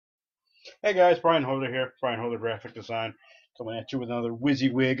Hey guys, Brian Holder here, Brian Holder Graphic Design, coming at you with another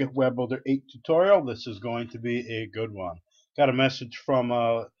WYSIWYG Web Builder 8 tutorial. This is going to be a good one. Got a message from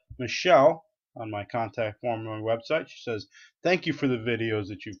Michelle on my contact form on my website. She says, thank you for the videos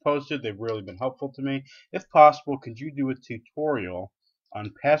that you've posted. They've really been helpful to me. If possible, could you do a tutorial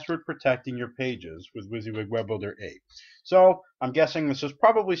on password protecting your pages with WYSIWYG Web Builder 8? So I'm guessing this is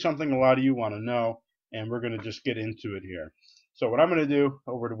probably something a lot of you want to know, and we're going to just get into it here. So what I'm going to do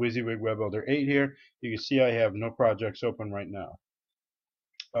over to WYSIWYG Web Builder 8 here, you can see I have no projects open right now.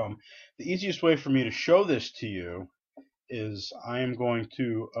 The easiest way for me to show this to you is I am going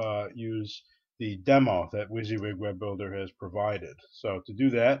to use the demo that WYSIWYG Web Builder has provided. So to do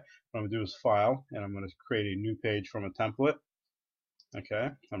that, what I'm going to do is File, and I'm going to create a new page from a template. Okay,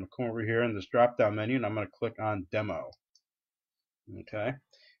 I'm going to come over here in this drop-down menu, and I'm going to click on Demo. Okay,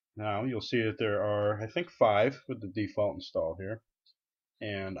 now you'll see that there are, I think, 5 with the default installed here.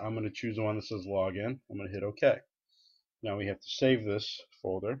 And I'm going to choose the one that says login. I'm going to hit OK. Now we have to save this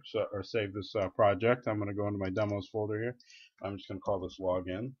folder, or save this project. I'm going to go into my demos folder here. I'm just going to call this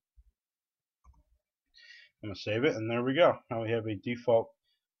login. I'm going to save it, and there we go. Now we have a default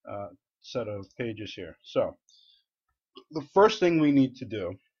set of pages here. So the first thing we need to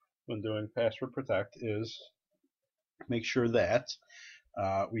do when doing password protect is make sure that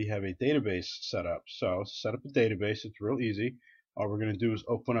we have a database set up. So to set up a database, it's real easy. All we're going to do is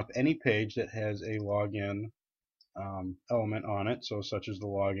open up any page that has a login element on it, so such as the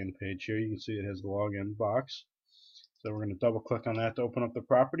login page here. You can see it has the login box. So we're going to double click on that to open up the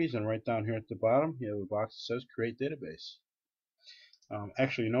properties, and right down here at the bottom you have a box that says create database.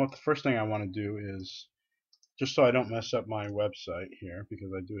 Actually, you know what, the first thing I want to do is, just so I don't mess up my website here,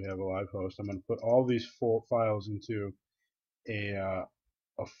 because I do have a live host, I'm going to put all these full files into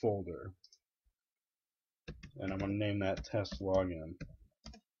a folder, and I'm going to name that test login.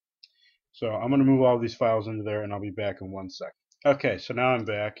 So I'm going to move all these files into there, and I'll be back in 1 second. Okay, so now I'm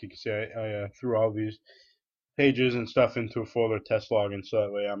back. You can see I threw all these pages and stuff into a folder test login, so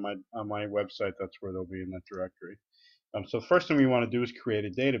that way on my website that's where they'll be in that directory. So the first thing we want to do is create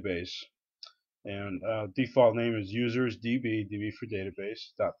a database, and default name is users.db for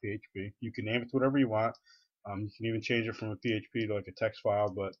database.php. You can name it whatever you want. You can even change it from a PHP to like a text file,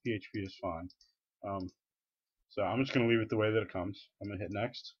 but PHP is fine. So I'm just going to leave it the way that it comes. I'm going to hit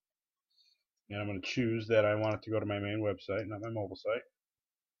next. And I'm going to choose that I want it to go to my main website, not my mobile site.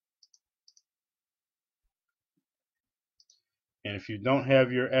 And if you don't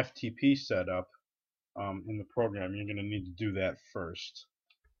have your FTP set up in the program, you're going to need to do that first.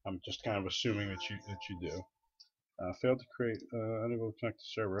 I'm just kind of assuming that you do. Failed to create, unable to connect the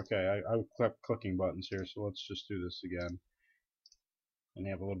server. Okay, I kept clicking buttons here, so let's just do this again and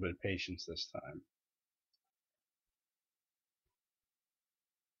have a little bit of patience this time.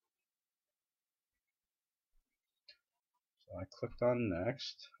 So I clicked on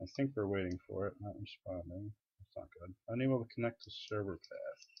next. I think we're waiting for it, not responding. That's not good. Unable to connect to server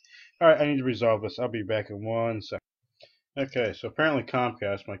path. Alright, I need to resolve this. I'll be back in 1 second. Okay, so apparently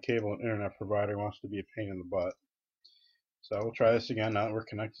Comcast, my cable and internet provider, wants to be a pain in the butt. So we'll try this again now that we're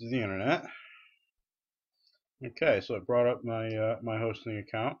connected to the internet. Okay, so it brought up my my hosting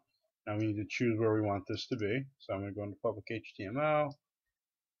account. Now we need to choose where we want this to be. So I'm going to go into public HTML,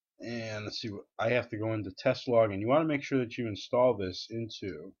 and let's see, what I have to go into test login. You want to make sure that you install this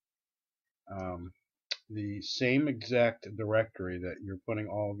into the same exact directory that you're putting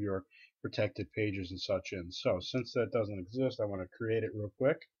all of your protected pages and such in. So since that doesn't exist, I want to create it real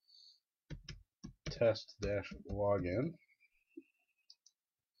quick. Test-login.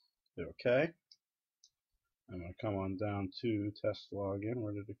 Okay. I'm going to come on down to test login.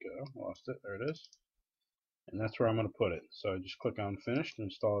 Where did it go? Lost it. There it is. And that's where I'm going to put it. So I just click on finish to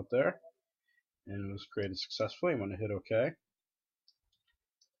install it there. And it was created successfully. I'm going to hit OK.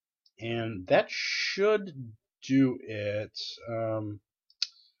 And that should do it.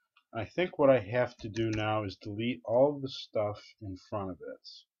 I think what I have to do now is delete all of the stuff in front of it,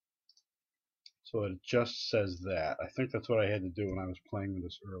 so it just says that. I think that's what I had to do when I was playing with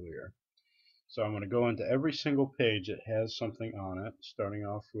this earlier. So I'm going to go into every single page that has something on it, starting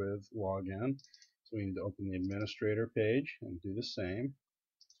off with login. So we need to open the administrator page and do the same.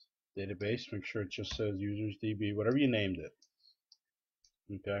 Database, make sure it just says users DB, whatever you named it.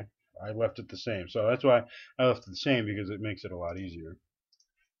 Okay, I left it the same. So that's why I left it the same, because it makes it a lot easier.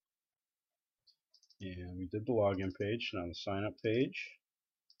 And we did the login page. Now the sign up page.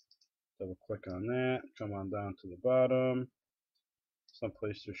 Double click on that. Come on down to the bottom.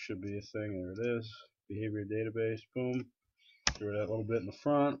 Someplace there should be a thing. There it is. Behavior database. Boom. Throw that little bit in the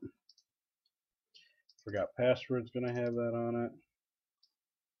front. Forgot password's going to have that on it.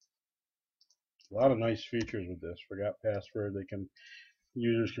 A lot of nice features with this. Forgot password.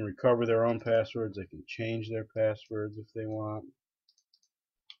 Users can recover their own passwords. They can change their passwords if they want.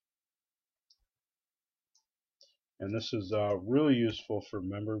 And this is really useful for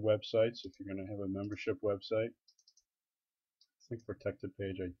member websites. If you're going to have a membership website, I think protected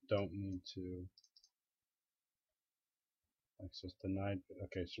page I don't need to. Access denied.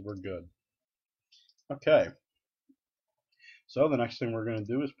 Okay, so we're good. Okay. So the next thing we're going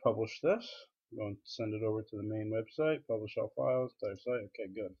to do is publish this. Go and send it over to the main website. Publish all files. Type site. Okay,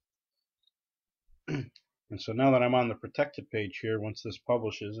 good. And so now that I'm on the protected page here, once this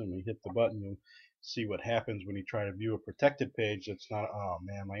publishes and we hit the button, you'll see what happens when you try to view a protected page that's not. Oh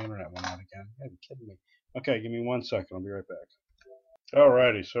man, my internet went out again. Are you kidding me? Okay, give me 1 second. I'll be right back.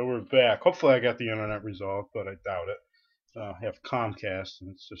 Alrighty, so we're back. Hopefully I got the internet resolved, but I doubt it. I have Comcast,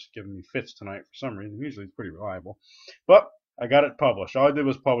 and it's just giving me fits tonight for some reason. Usually it's pretty reliable. But I got it published. All I did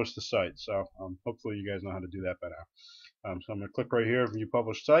was publish the site, so hopefully you guys know how to do that by now. So I'm going to click right here, View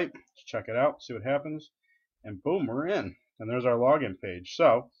Published Site. Let's check it out, see what happens. And boom, we're in. And there's our login page.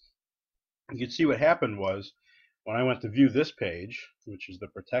 So you can see what happened was when I went to view this page, which is the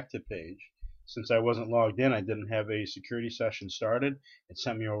protected page, since I wasn't logged in, I didn't have a security session started. It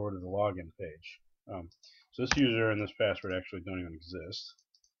sent me over to the login page. So this user and this password actually don't even exist.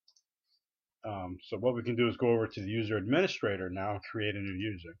 So what we can do is go over to the user administrator now and create a new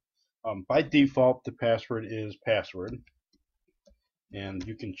user. By default, the password is password. And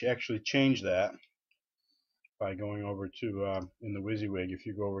you can actually change that by going over to, in the WYSIWYG, if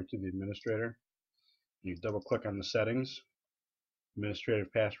you go over to the administrator, you double click on the settings,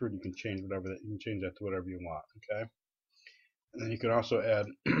 administrative password, you can change whatever that, you can change that to whatever you want, okay? And then you can also add,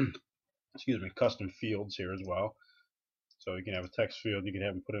 excuse me, custom fields here as well. So you can have a text field, you can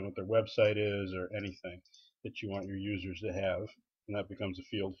have them put in what their website is or anything that you want your users to have, and that becomes a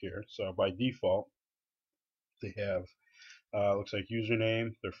field here. So by default, they have, looks like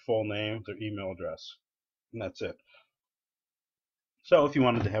username, their full name, their email address, and that's it. So if you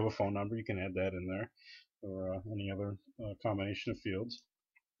wanted to have a phone number, you can add that in there, or any other combination of fields.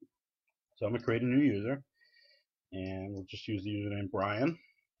 So I'm going to create a new user, and we'll just use the username Brian.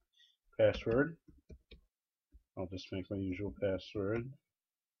 Password, I'll just make my usual password.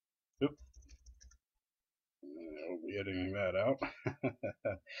 Oop. I'll be editing that out.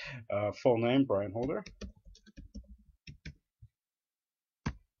 Full name, Brian Holder.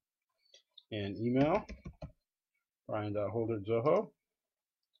 And email, brian.holder@zoho.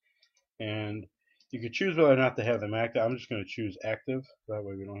 And you could choose whether or not to have them active. I'm just going to choose active. That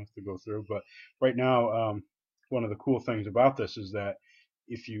way we don't have to go through. But right now, one of the cool things about this is that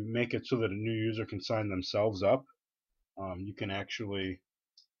if you make it so that a new user can sign themselves up, you can actually,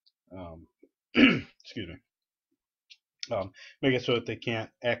 excuse me, make it so that they can't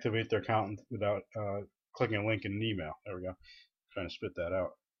activate their account without clicking a link in an email. There we go. Trying to spit that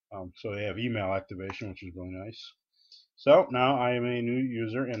out. So they have email activation, which is really nice. So now I am a new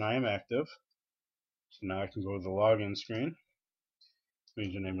user and I am active. So now I can go to the login screen. The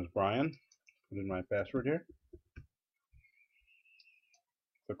username is Brian. Put in my password here.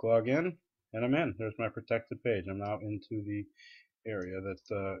 Click login, and I'm in. There's my protected page. I'm now into the area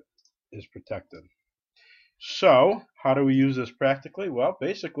that is protected. So how do we use this practically? Well,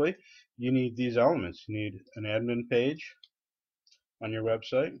 basically, you need these elements. You need an admin page on your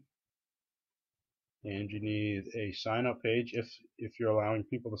website, and you need a sign up page if you're allowing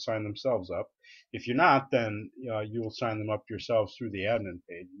people to sign themselves up. If you're not, then you will sign them up yourselves through the admin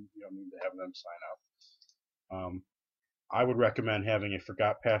page. You don't need to have them sign up. I would recommend having a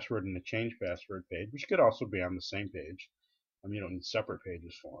forgot password and a change password page, which could also be on the same page. You don't need separate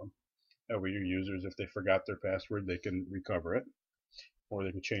pages for them. That way your users, if they forgot their password, they can recover it, or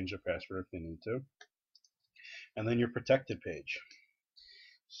they can change their password if they need to. And then your protected page.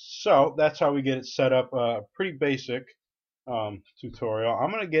 So that's how we get it set up. Pretty basic tutorial.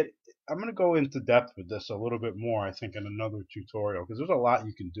 I'm gonna go into depth with this a little bit more, I think, in another tutorial, because there's a lot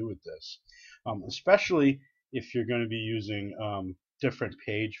you can do with this, especially if you're going to be using different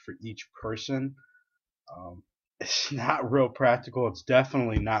page for each person. It's not real practical. It's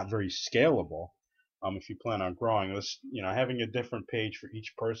definitely not very scalable. If you plan on growing this, having a different page for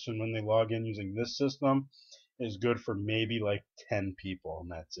each person when they log in using this system is good for maybe like 10 people, and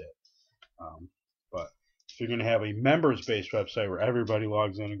that's it. But if you're going to have a members-based website where everybody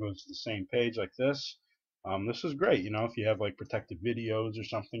logs in and goes to the same page like this, this is great. If you have like protected videos or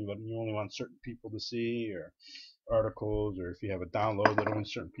something that you only want certain people to see, or articles, or if you have a download that only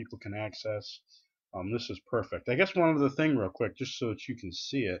certain people can access, this is perfect. I guess one other thing real quick, just so that you can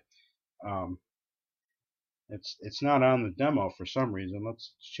see it, It's not on the demo for some reason.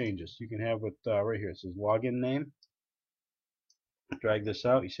 Let's change this. You can have it right here. It says login name. Drag this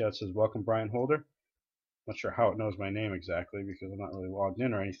out. You see how it says welcome Brian Holder? Not sure how it knows my name exactly because I'm not really logged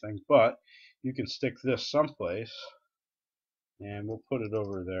in or anything, but you can stick this someplace, and we'll put it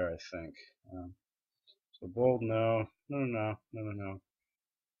over there, I think. So bold, no.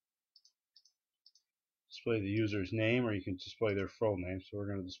 Display the user's name, or you can display their full name. So we're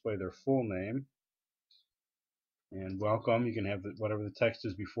going to display their full name. And welcome, you can have whatever the text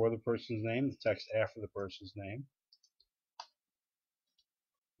is before the person's name, the text after the person's name.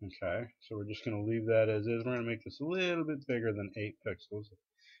 Okay, so we're just going to leave that as is. We're going to make this a little bit bigger than 8 pixels,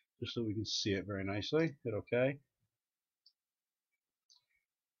 just so we can see it very nicely. Hit OK.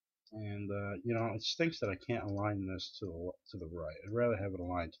 And you know, it stinks that I can't align this to the right. I'd rather have it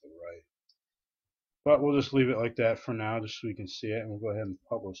aligned to the right. But we'll just leave it like that for now, just so we can see it. And we'll go ahead and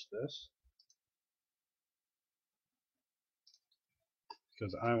publish this,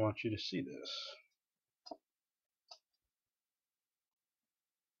 because I want you to see this.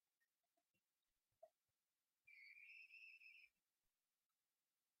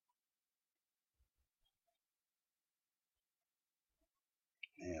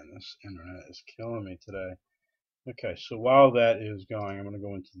 Man, this internet is killing me today. Okay, so while that is going, I'm going to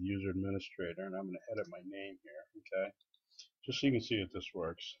go into the user administrator, and I'm going to edit my name here, okay? Just so you can see if this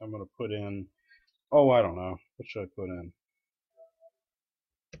works. I'm going to put in, oh, I don't know. What should I put in?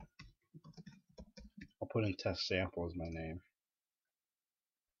 I'll put in test sample as my name.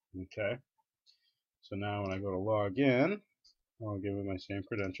 Okay. So now when I go to log in, I'll give it my same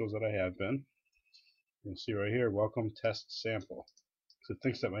credentials that I have been. You'll see right here, welcome test sample. So it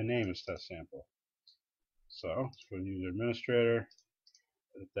thinks that my name is test sample. So let's go to user administrator,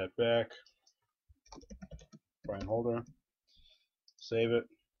 edit that back, Brian Holder, save it,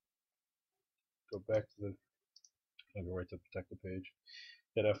 go back to the, I'll go right to the protect the page.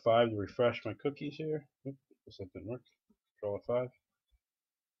 Hit F5 to refresh my cookies here. Oops, that didn't work. Control F5.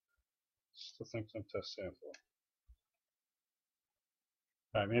 Still thinks I'm test sample.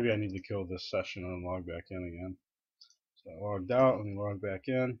 Alright, maybe I need to kill this session and log back in again. So I logged out, let me log back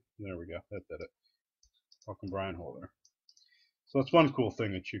in. There we go, that did it. Welcome Brian Holder. So that's one cool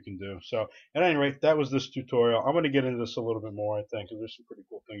thing that you can do. So at any rate, that was this tutorial. I'm going to get into this a little bit more, I think, because there's some pretty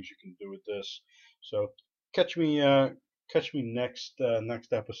cool things you can do with this. So catch me next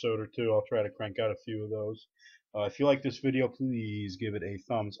episode or two. I'll try to crank out a few of those. If you like this video, please give it a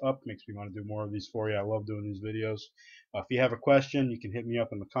thumbs up. Makes me want to do more of these for you. I love doing these videos. If you have a question, you can hit me up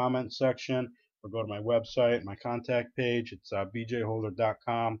in the comment section or go to my website, my contact page. It's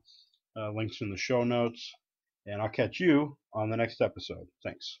bjholder.com. Links in the show notes. And I'll catch you on the next episode.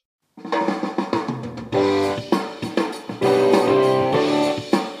 Thanks.